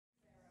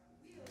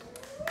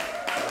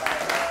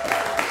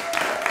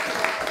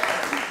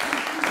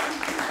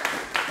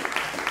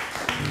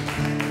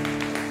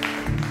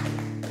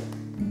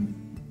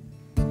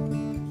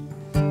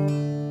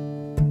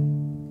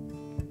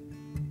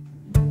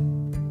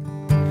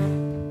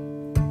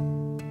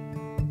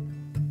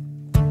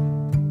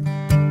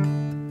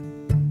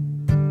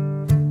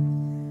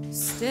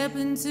Step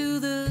into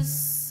the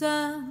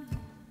sun,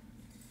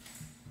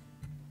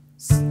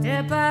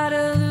 step out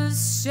of the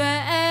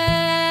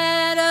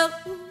shadows,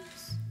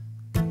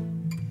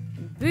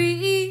 and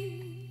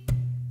be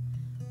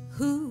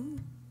who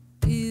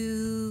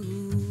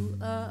you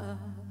are.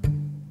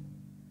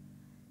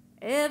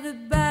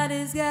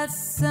 Everybody's got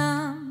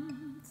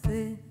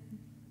something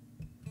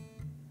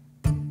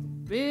that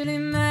really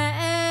matters.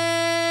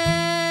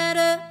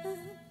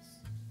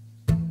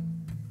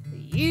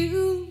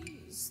 Use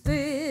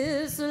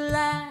this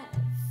life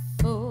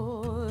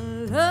for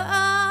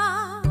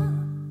love.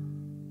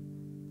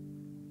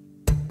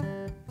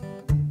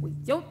 We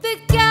only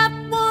got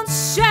one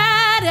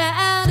shot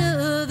out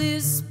of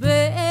this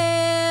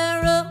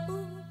barrel.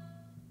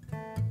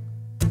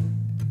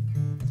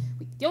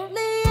 We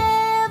only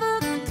ever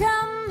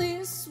come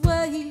this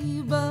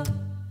way but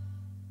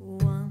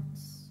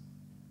once.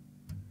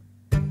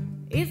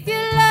 If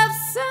you love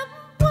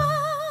someone,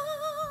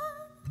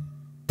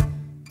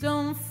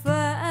 don't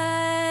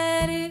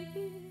fight it,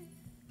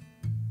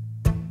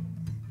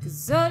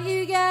 'cause all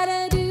you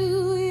gotta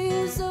do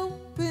is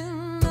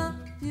open up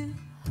your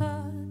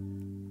heart.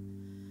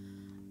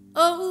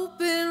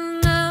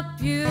 Open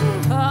up your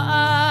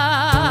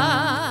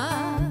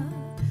heart.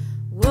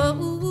 Whoa,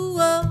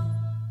 whoa.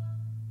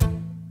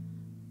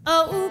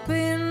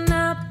 Open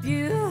up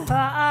your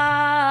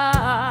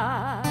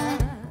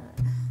heart.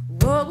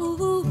 Whoa,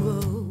 whoa.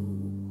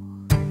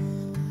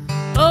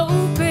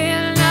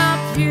 Open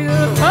up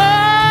your heart.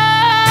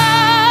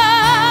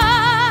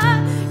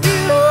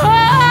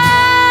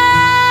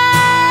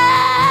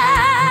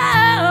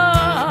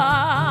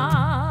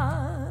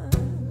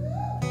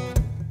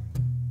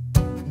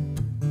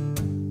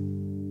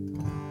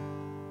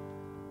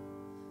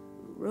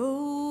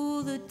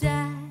 Roll the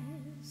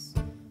dice,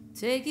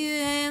 take your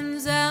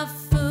hands out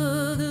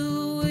for the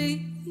wheel.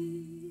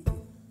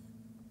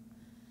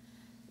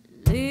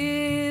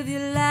 Live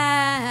your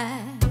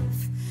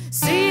life,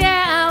 see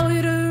how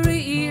it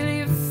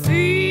really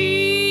feels.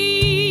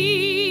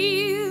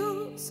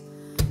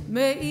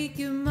 Make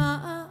your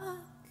mark,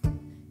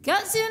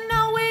 'cause you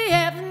know we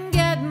haven't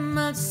got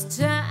much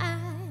time.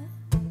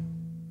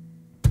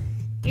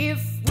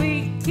 If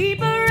we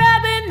keep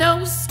rubbing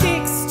those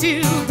sticks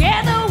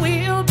together,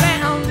 we're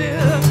bound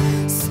to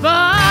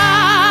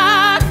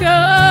spark a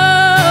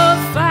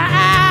fire.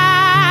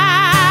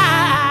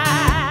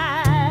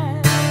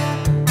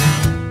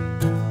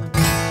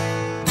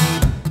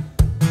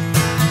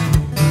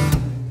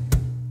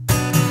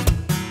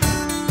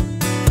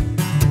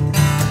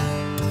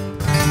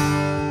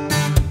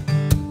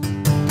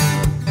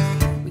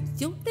 We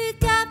only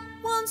got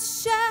one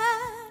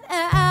shot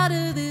out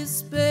of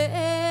this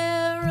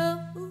barrel.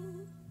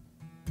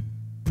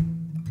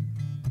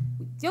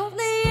 We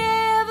only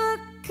ever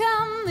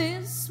come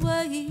this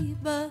way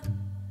but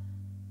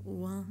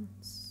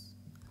once.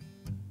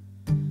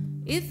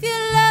 If you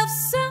love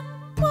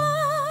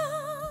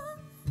someone,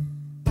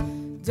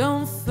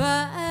 don't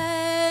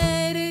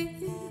fight it,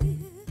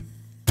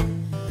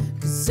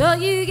 'cause all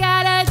you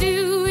gotta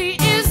do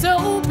is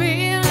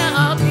open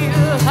up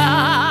your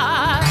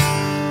heart.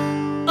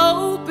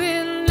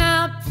 Open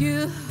up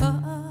your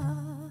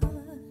heart.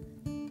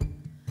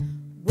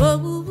 Whoa,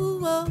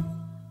 whoa.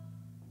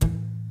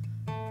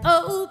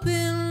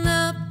 Open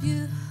up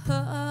your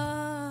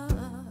heart.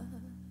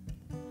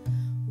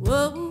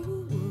 Whoa.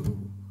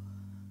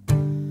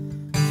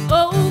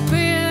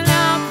 Open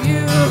up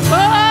your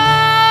heart.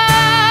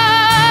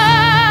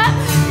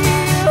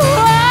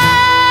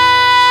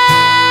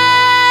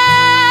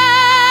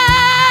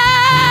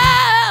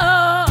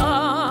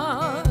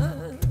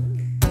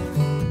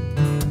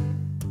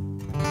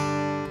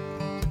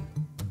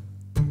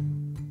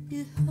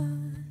 Your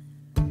heart.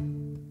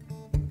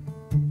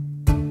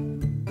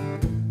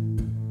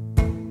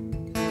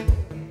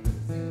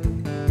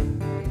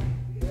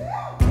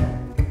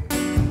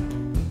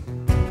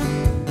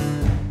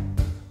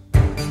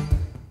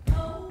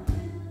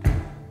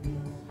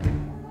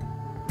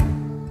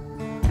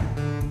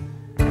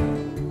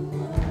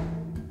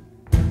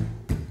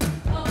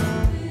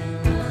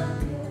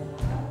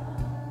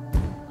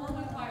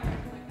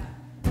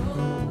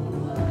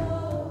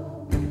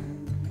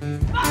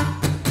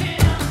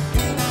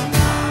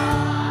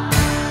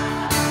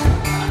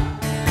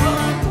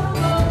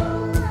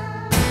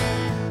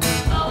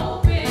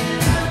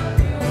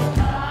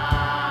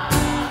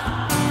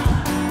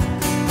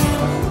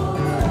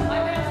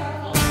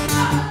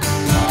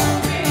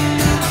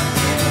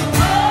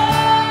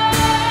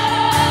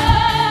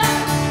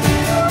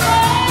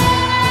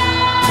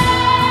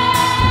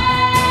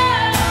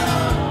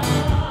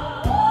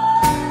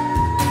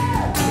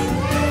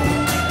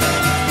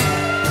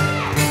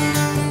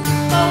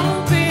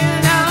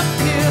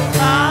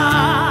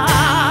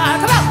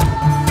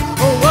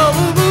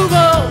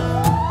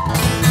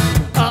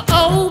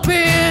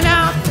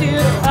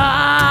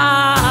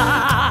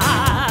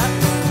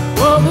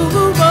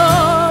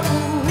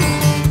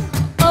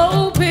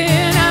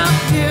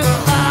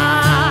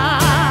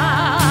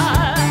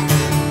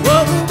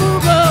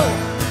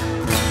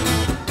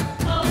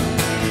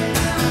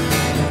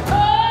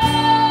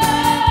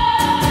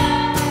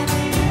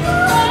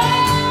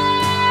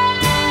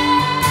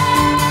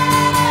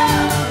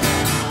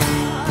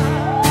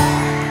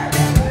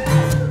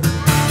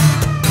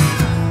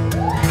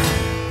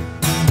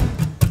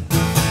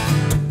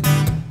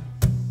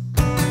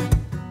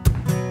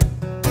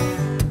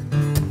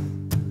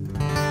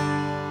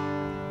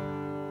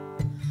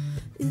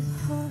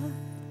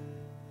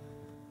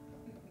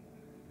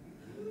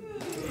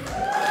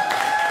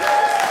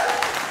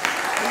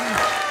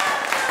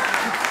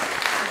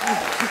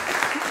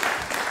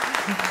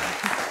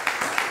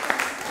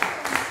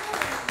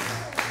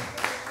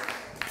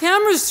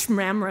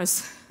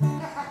 Ramras.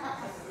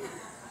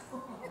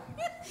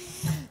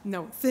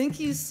 No, thank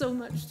you so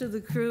much to the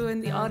crew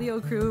and the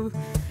audio crew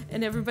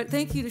and everybody.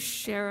 Thank you to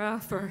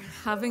Shara for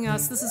having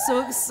us. This is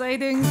so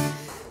exciting.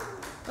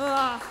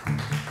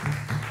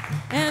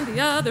 And the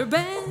other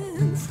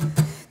bands.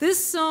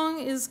 This song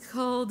is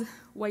called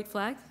White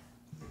Flag.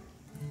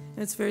 And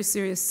it's very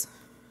serious.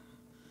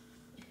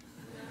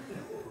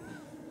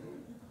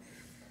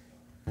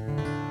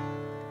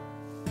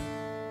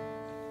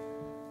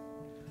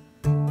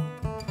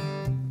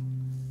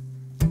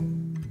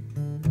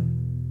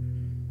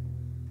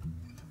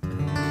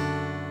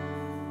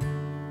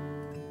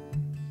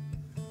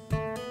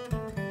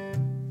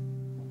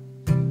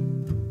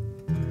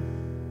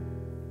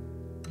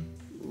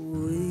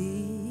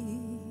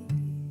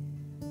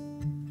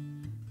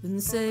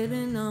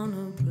 Sailing on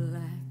a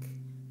black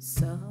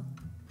salt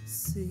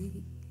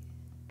sea.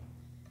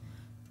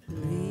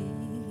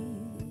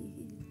 Please,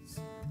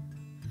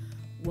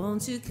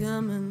 won't you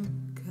come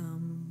and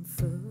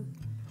comfort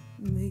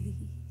me?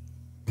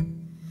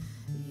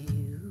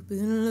 You've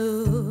been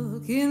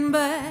looking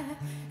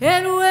back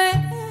at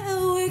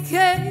where we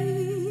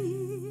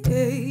came,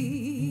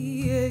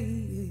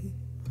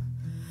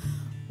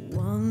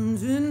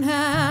 wondering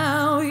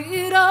how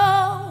it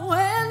all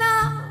went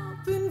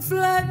up in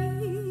flames.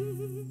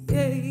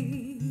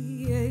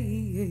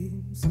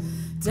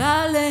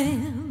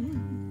 Darling,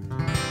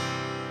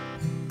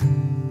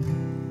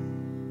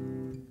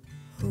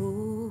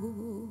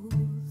 hold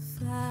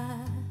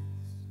fast.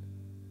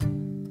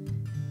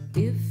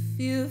 If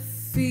you're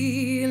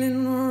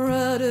feeling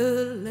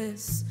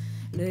rudderless,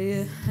 lay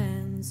your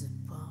hands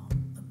upon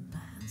the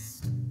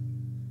mast.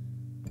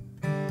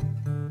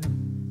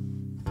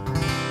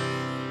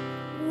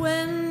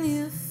 When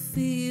you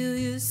feel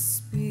your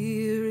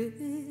spirit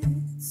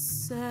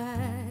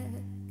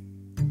sag,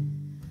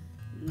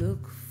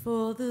 look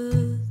for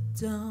the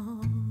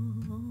dawn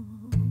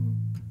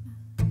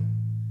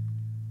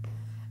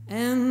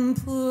and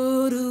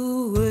put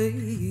away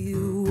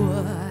your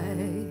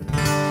white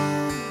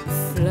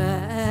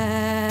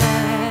flag.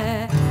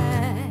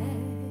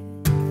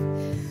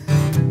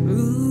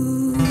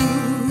 Ooh,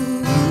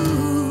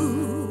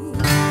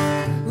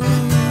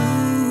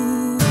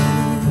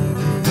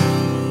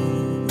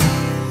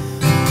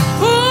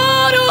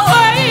 put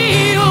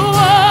away your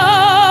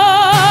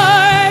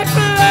white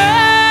flag.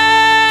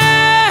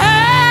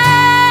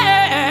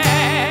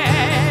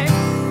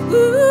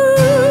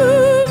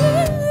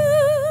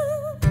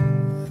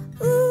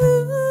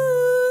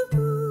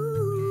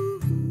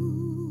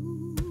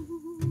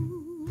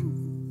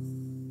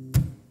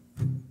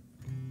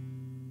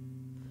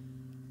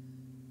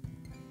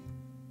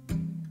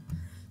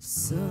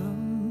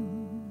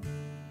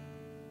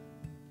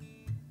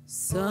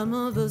 Some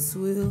of us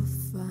will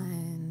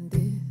find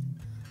it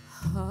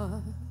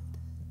hard.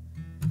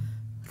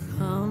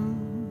 Come,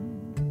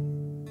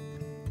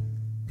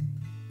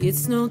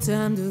 it's no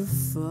time to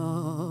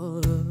fall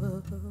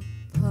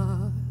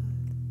apart.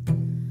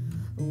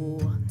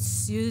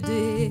 Once you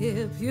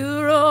dip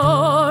your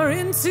oar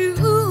into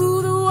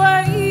the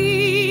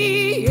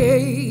waves,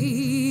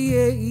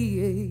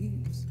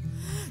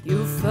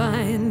 you'll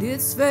find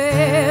it's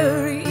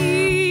very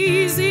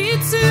easy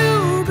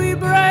to be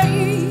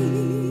brave.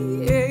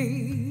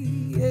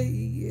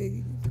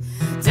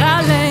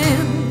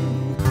 Darling,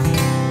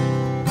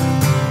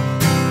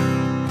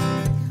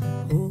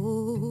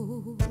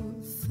 hold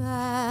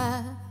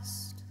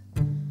fast.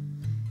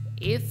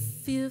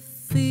 If you're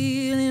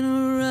feeling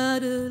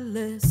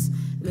rudderless,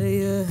 lay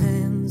your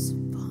hands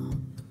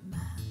upon the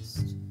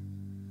mast.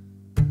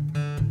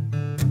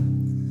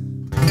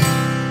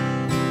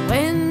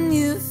 When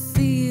you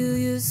feel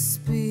your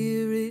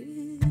spirit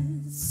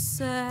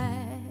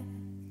sag,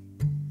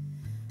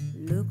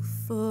 look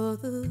for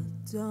the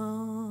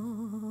dawn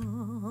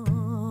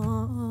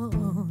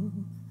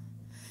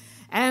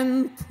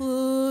and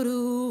put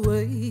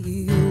away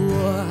your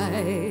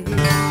white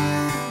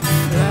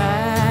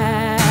flag.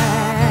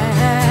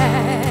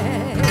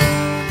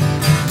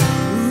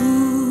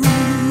 Ooh,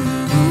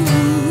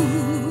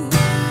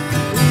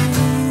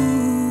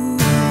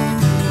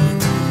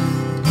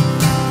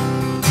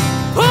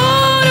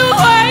 put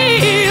away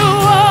your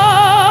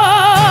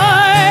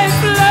white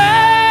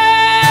flag.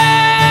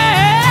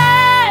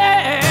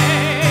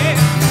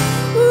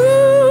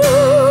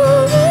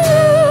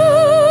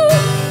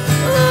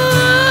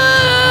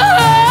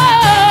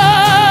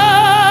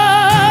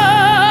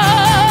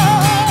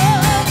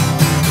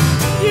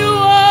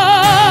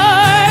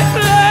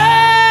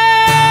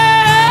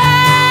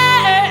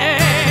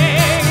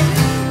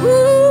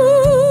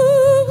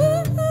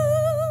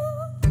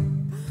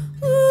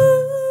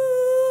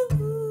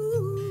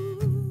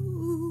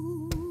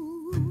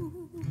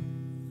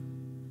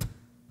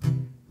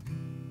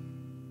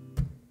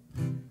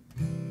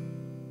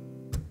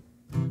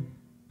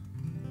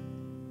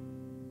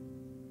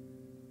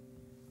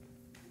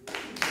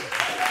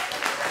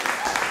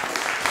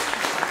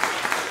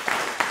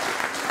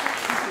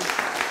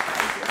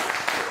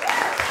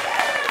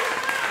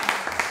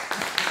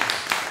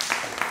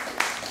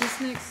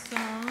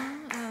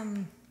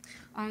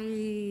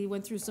 I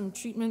went through some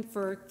treatment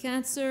for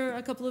cancer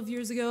a couple of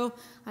years ago.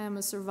 I am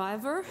a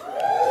survivor.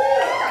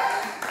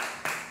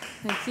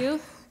 Thank you.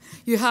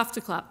 You have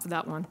to clap for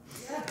that one.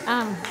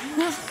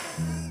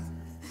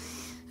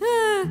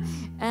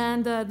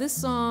 And this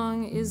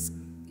song is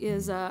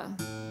a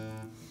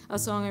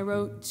song I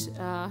wrote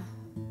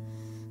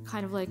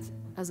kind of like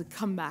as a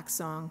comeback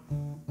song.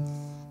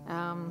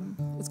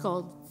 It's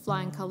called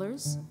Flying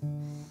Colors,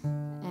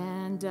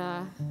 and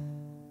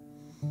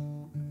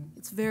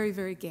it's very,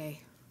 very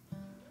gay.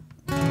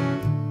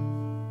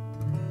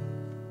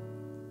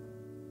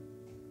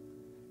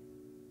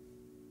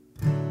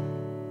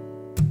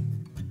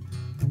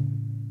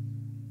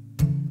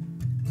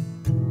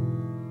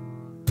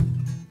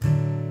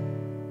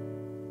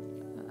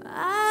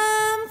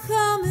 I'm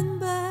coming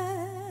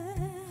back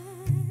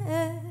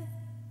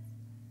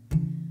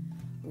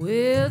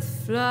with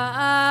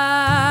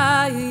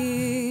flying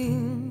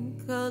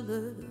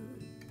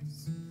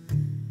colors.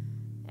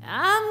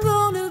 I'm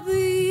gonna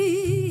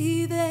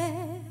be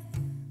there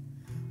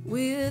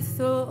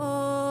with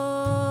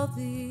all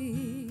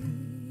the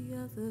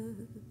others.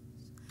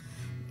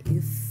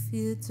 If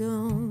you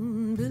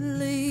don't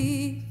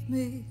believe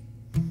me,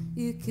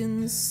 you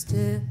can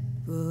step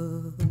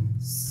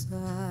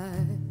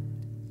aside.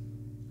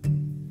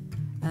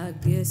 I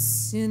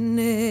guess you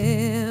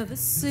never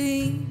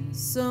seen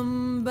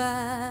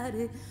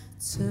somebody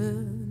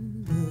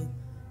turn the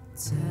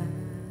tide.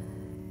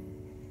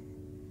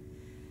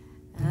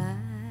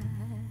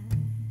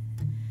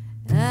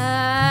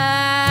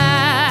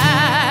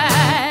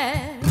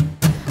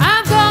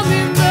 I'm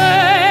coming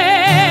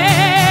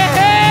back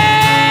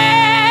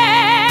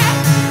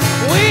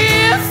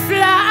with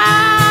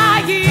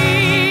flying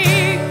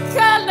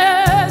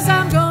colors.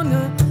 I'm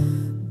gonna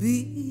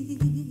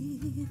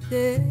be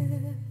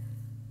there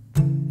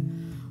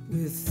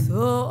with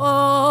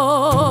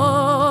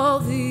all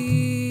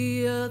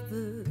the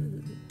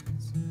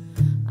others.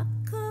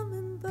 I'm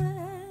coming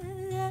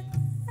back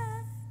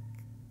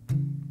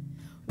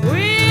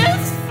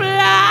with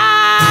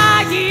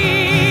flying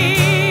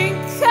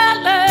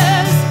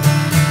colors.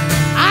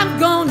 I'm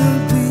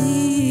gonna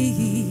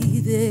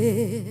be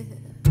there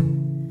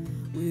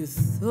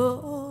with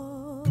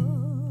all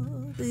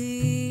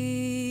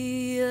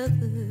the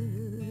others.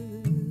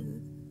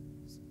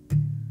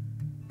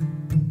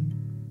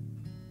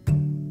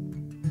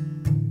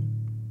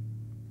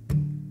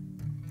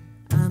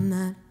 I'm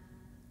not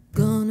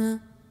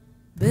gonna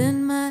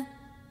bend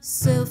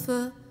myself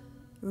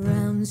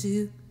around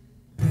you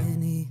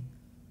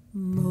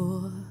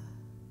anymore.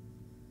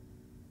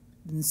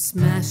 Been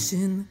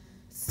smashing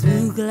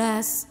through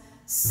glass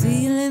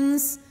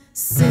ceilings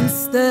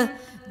since the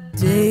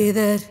day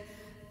that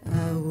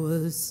I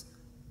was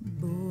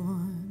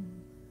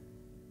born.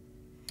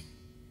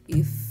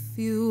 If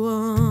you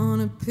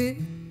wanna pick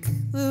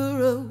the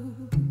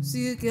rose,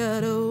 you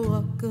gotta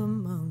walk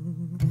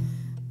among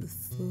the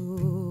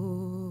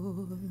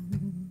thorns.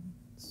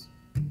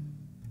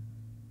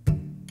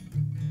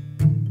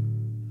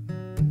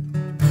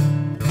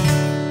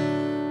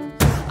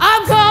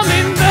 I'm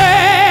coming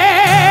back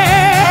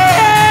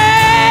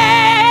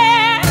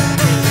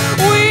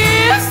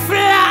with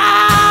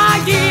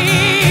flying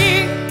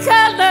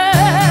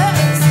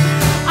colors.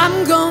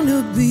 I'm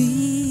gonna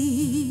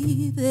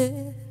be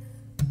there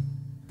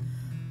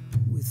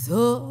with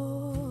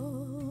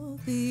all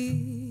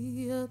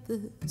the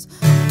others.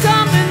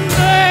 Coming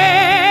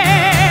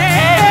back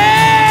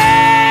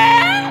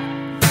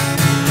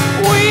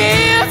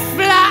with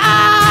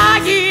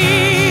flying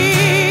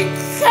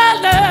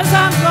colors.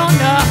 I'm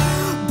gonna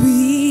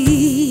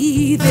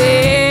be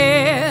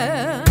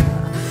there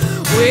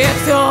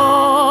with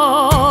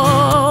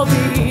all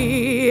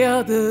the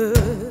others.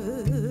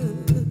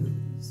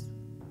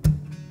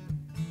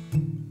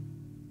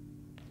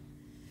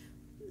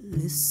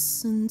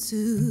 Listen to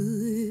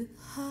it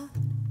heart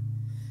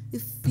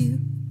if you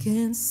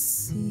can't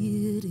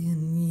see it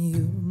in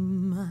your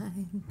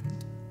mind.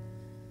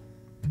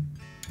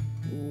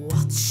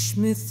 Watch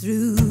me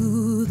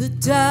through the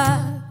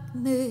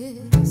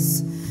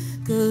darkness,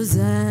 'cause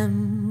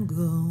I'm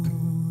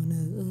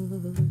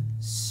gonna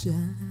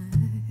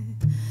shine.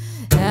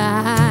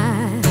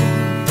 I'm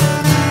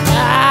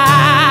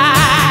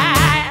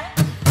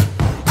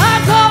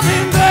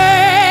coming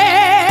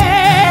back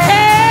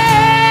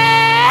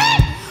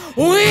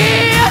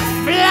with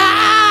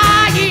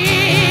flying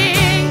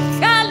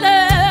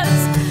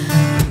colors.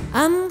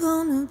 I'm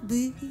gonna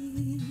be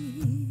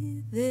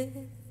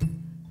there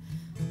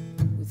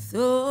with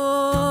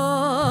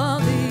all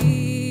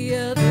the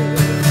others.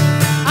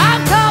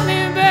 I'm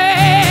coming back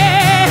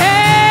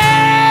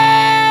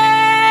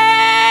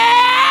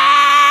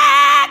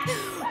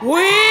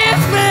with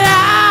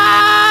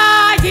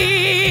flying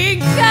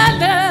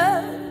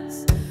colors.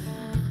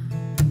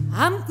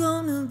 I'm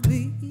gonna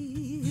be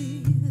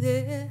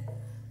there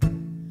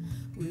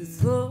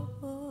with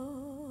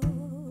all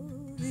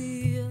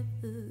the others.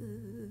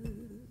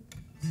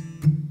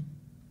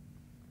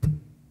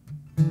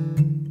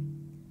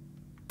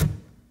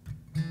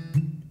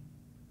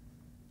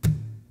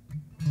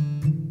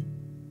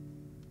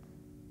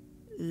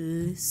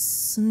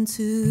 Listen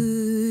to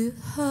your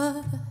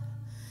heart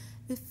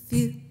if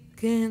you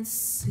can't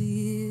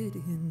see it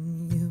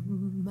in your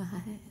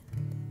mind.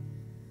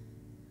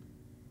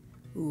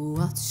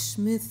 Watch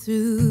me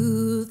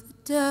through the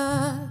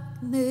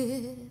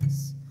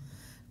darkness,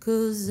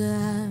 'cause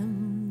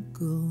I'm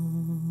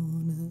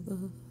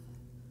gonna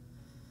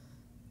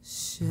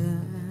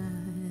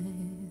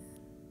shine.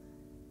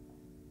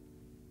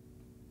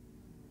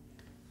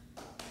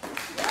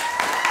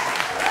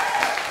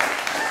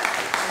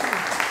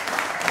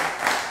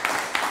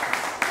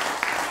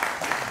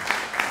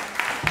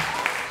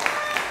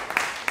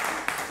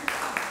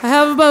 I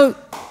have about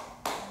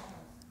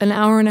an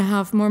hour and a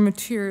half more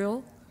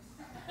material.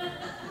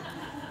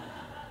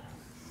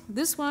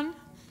 This one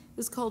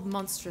is called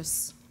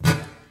Monstrous.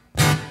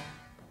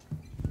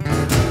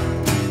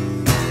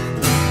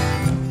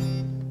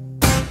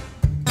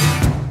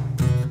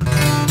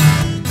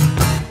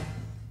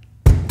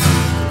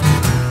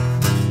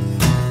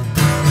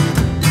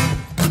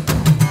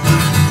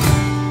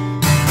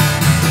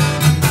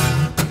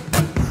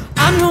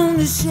 I'm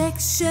gonna shake,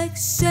 shake,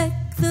 shake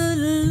the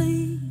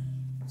leaves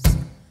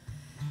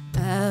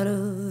out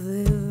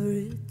of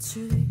every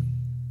tree.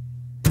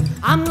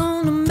 I'm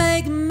gonna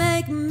make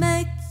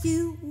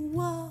you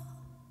walk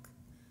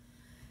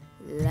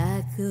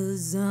like a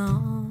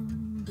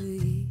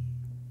zombie.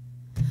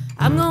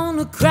 I'm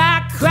gonna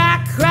cry,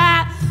 cry,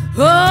 cry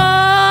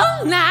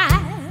all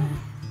night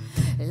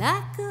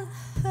like a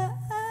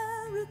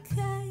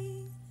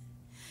hurricane.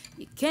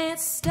 You can't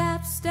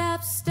stop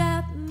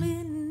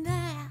me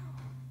now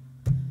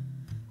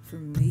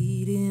from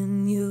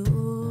eating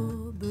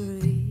your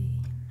brain.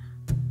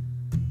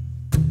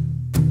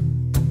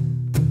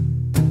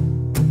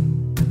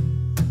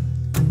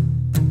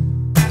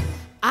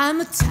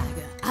 I'm a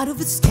tiger out of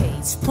its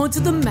cage, point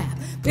to the map,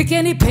 pick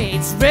any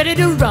page, ready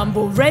to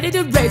rumble, ready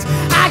to rage.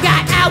 I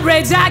got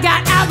outrage,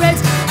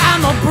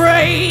 I'm a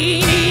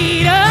brain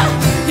eater.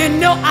 You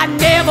know I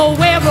never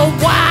wear a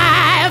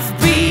wife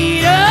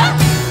beater.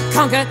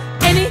 Conquer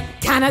any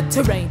kind of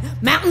terrain,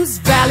 mountains,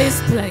 valleys,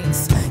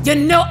 plains. You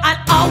know I'd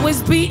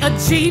always be a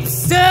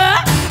jeepster,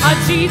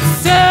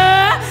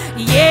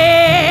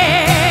 yeah,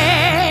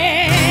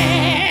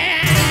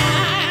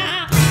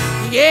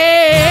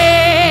 yeah.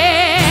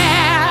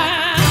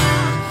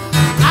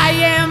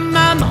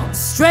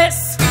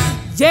 Stress,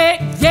 yeah,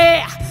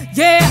 yeah,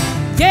 yeah,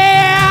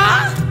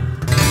 yeah.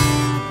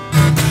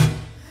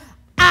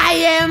 I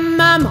am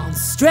a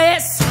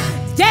monstrous,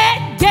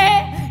 yeah,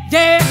 yeah,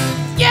 yeah,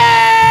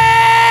 yeah.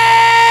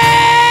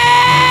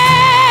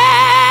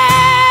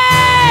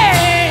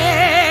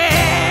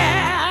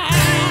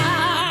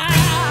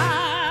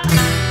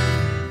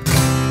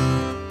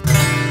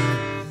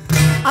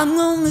 I'm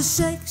gonna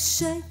shake,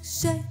 shake,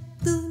 shake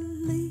the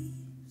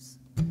leaves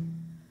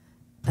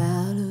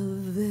out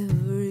of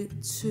every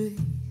tree.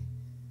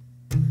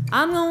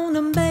 I'm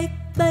gonna make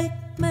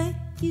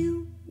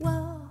you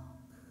walk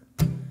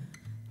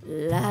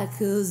like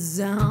a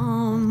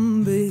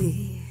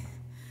zombie.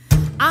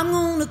 I'm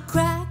gonna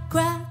cry,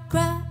 cry,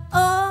 cry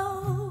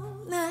all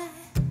night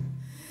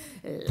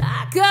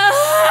like a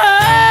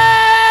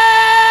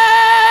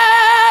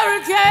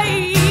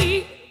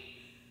hurricane.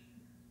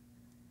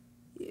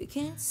 You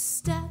can't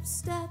stop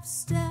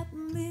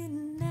me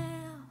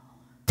now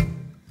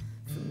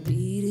from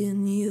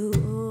eating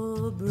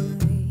your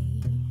brain.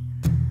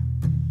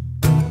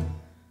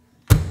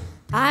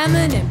 I'm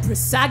an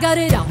empress, I got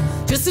it all,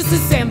 just as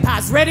the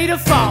empire's ready to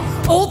fall.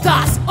 Old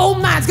thoughts,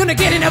 old minds, gonna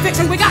get an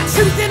eviction. We got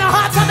truth in our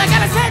hearts, so they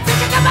gotta say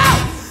attention. Come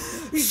out,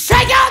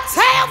 shake your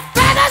tail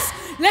feathers,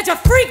 let your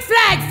freak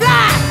flag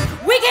fly.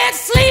 We can't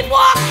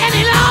sleepwalk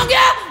any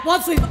longer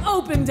once we've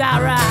opened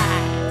our eyes.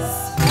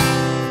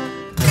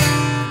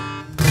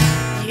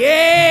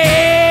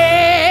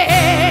 Yeah,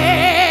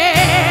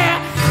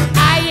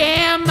 I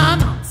am a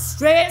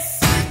monstrous,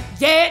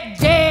 yeah,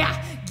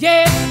 yeah,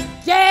 yeah,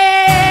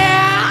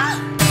 yeah.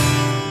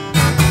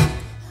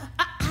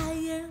 I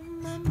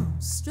am a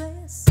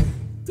monstrous,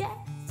 yeah,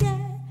 yeah,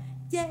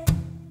 yeah,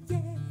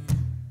 yeah.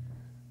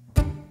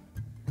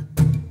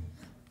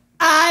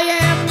 I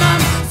am a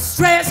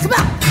monstrous, come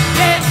on,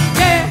 yeah,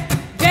 yeah,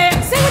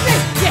 yeah. Sing with me,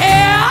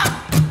 yeah.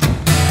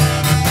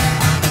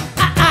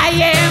 I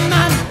am a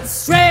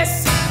monstrous.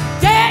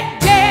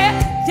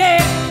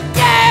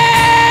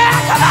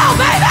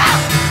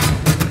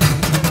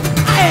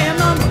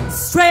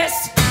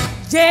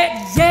 Yeah,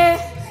 yeah,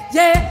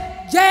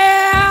 yeah,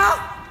 yeah.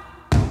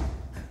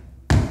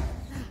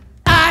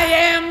 I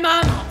am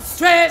a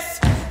monstrous.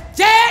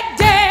 Yeah,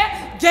 yeah,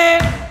 yeah,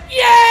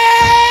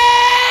 yeah.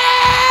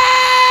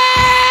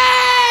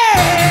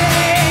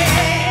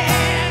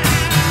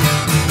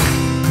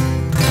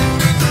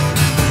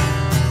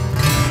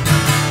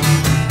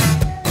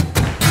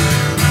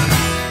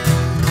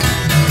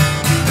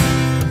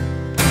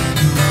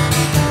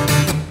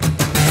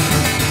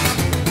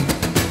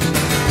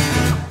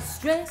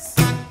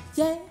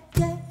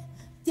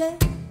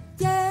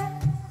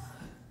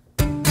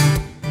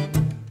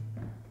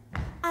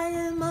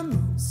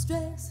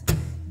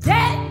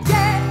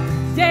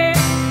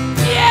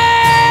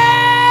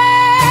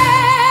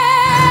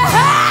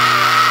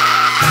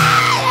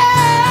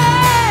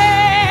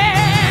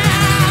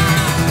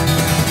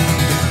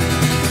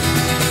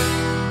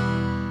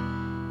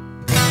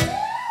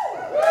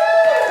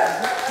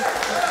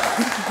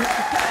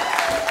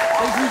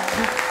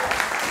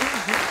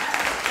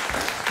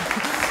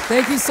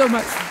 Thank you so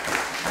much.